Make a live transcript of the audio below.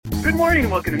Good morning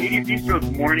and welcome to Media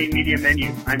Bistro's Morning Media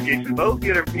Menu. I'm Jason Bowe, the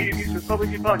editor of Media Bistro's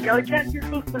publishing blog, GalleyCat, your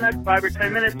host for the next 5 or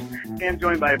 10 minutes, and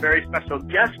joined by a very special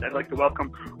guest. I'd like to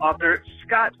welcome author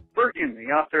Scott Berkun,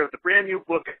 the author of the brand new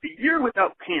book, The Year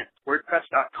Without Pants,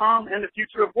 WordPress.com and the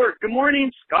Future of Work. Good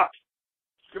morning, Scott.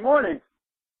 Good morning.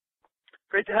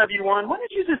 Great to have you on. Why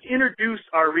don't you just introduce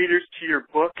our readers to your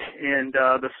book and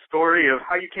the story of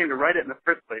how you came to write it in the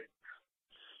first place?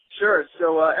 Sure.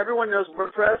 So everyone knows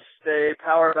WordPress. They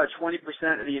power about 20%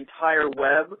 of the entire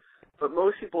web, but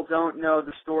most people don't know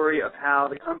the story of how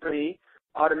the company,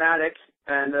 Automattic,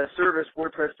 and the service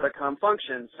WordPress.com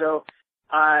functions. So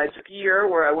I took a year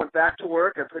where I went back to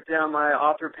work. I put down my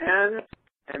author pen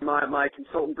and my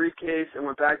consultant briefcase and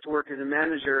went back to work as a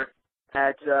manager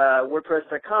at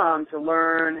WordPress.com to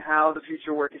learn how the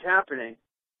future work is happening.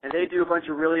 And they do a bunch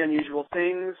of really unusual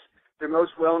things. They're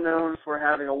most well known for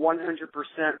having a 100%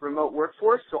 remote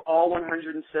workforce, so all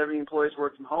 170 employees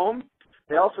work from home.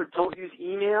 They also don't use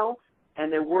email,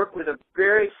 and they work with a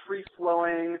very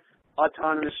free-flowing,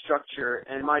 autonomous structure.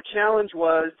 And my challenge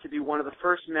was to be one of the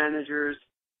first managers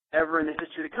ever in the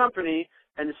history of the company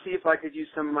and to see if I could use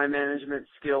some of my management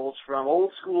skills from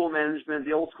old school management,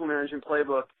 the old school management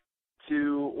playbook,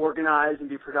 to organize and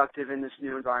be productive in this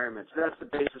new environment. So that's the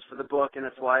basis for the book, and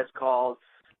that's why it's called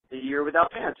The Year Without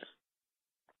Pants.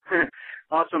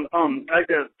 Awesome. I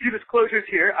have a few disclosures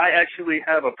here. I actually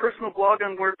have a personal blog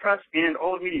on WordPress, and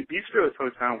all of Media Bistro is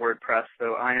hosted on WordPress,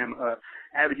 so I am an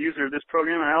avid user of this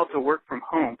program, and I also work from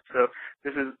home, so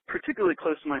this is particularly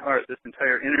close to my heart, this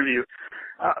entire interview.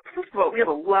 First of all, we have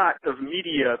a lot of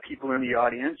media people in the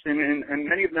audience, and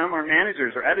many of them are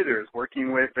managers or editors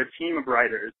working with a team of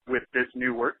writers with this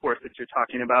new workforce that you're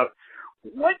talking about.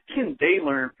 What can they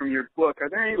learn from your book? Are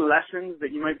there any lessons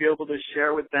that you might be able to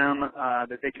share with them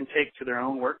that they can take to their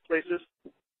own workplaces?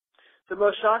 The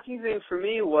most shocking thing for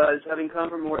me was having come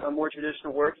from a more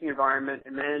traditional working environment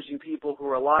and managing people who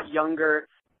were a lot younger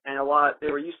and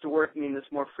they were used to working in this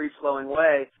more free-flowing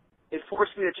way. It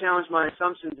forced me to challenge my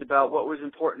assumptions about what was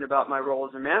important about my role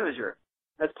as a manager.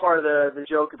 That's part of the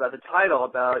joke about the title,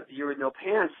 about The Year with No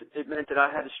Pants. It meant that I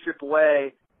had to strip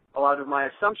away a lot of my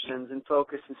assumptions and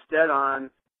focus instead on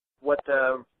what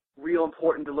the real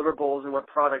important deliverables and what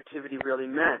productivity really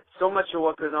meant. So much of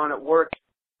what goes on at work,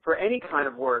 for any kind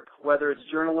of work, whether it's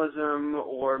journalism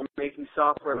or making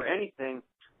software or anything,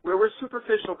 where we're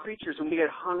superficial creatures and we get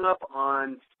hung up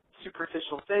on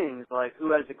superficial things like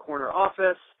who has the corner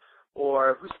office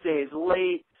or who stays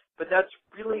late, but that's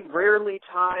really rarely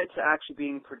tied to actually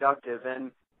being productive.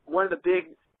 And one of the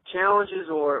big challenges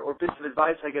or bits of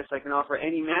advice I guess I can offer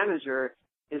any manager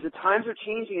is that times are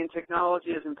changing and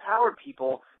technology has empowered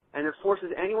people, and it forces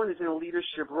anyone who's in a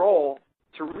leadership role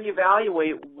to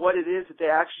reevaluate what it is that they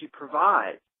actually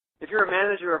provide. If you're a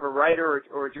manager of a writer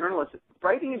or a journalist,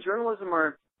 writing and journalism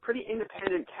are pretty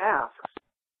independent tasks.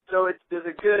 So there's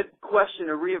a good question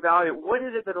to reevaluate what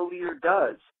is it that a leader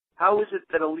does? How is it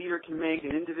that a leader can make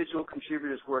an individual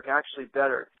contributor's work actually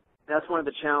better? That's one of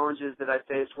the challenges that I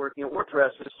faced working at WordPress,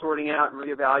 is sorting out and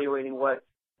reevaluating what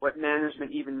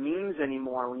management even means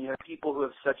anymore when you have people who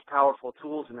have such powerful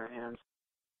tools in their hands.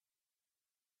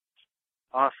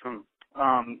 Awesome.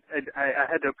 I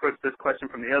had to approach this question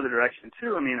from the other direction,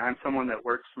 too. I mean, I'm someone that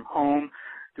works from home,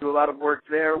 do a lot of work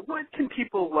there. What can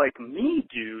people like me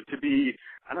do to be,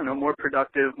 more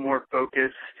productive, more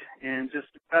focused, and just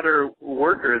better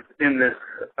workers in this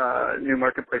new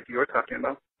marketplace you're talking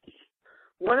about?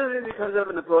 One of the things that comes up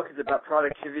in the book is about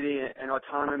productivity and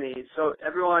autonomy. So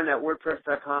everyone at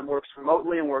WordPress.com works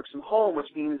remotely and works from home, which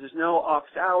means there's no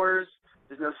office hours,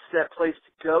 there's no set place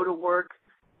to go to work.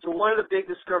 So one of the big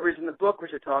discoveries in the book, which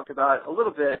I talked about a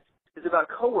little bit, is about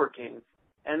co-working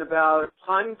and about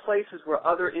finding places where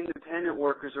other independent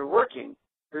workers are working.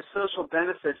 There's social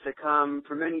benefits that come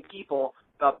for many people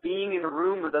about being in a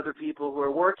room with other people who are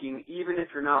working, even if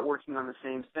you're not working on the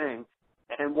same thing.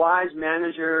 And wise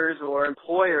managers or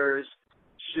employers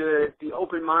should be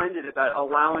open-minded about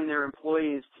allowing their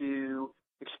employees to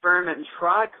experiment and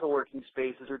try co-working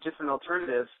spaces or different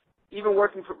alternatives. Even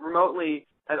working remotely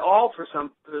at all for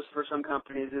some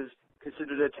companies is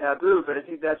considered a taboo, but I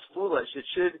think that's foolish.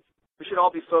 We should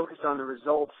all be focused on the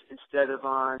results instead of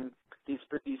on these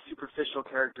superficial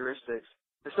characteristics.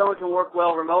 If someone can work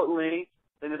well remotely,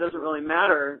 then it doesn't really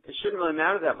matter. It shouldn't really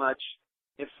matter that much.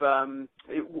 If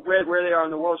where they are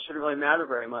in the world shouldn't really matter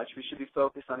very much. We should be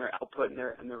focused on their output and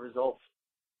their results.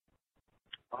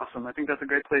 Awesome. I think that's a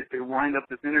great place to wind up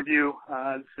this interview.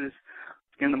 This is,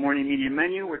 again, the Morning Media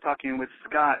Menu. We're talking with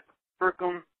Scott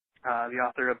Berkun, the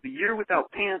author of The Year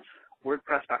Without Pants,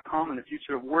 WordPress.com, and the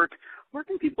Future of Work. Where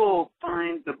can people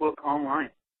find the book online?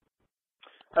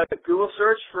 Google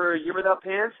search for Year Without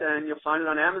Pants, and you'll find it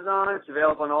on Amazon. It's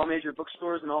available in all major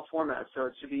bookstores in all formats, so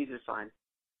it should be easy to find.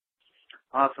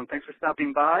 Awesome. Thanks for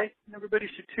stopping by. Everybody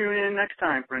should tune in next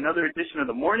time for another edition of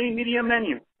the Morning Media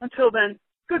Menu. Until then,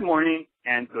 good morning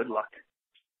and good luck.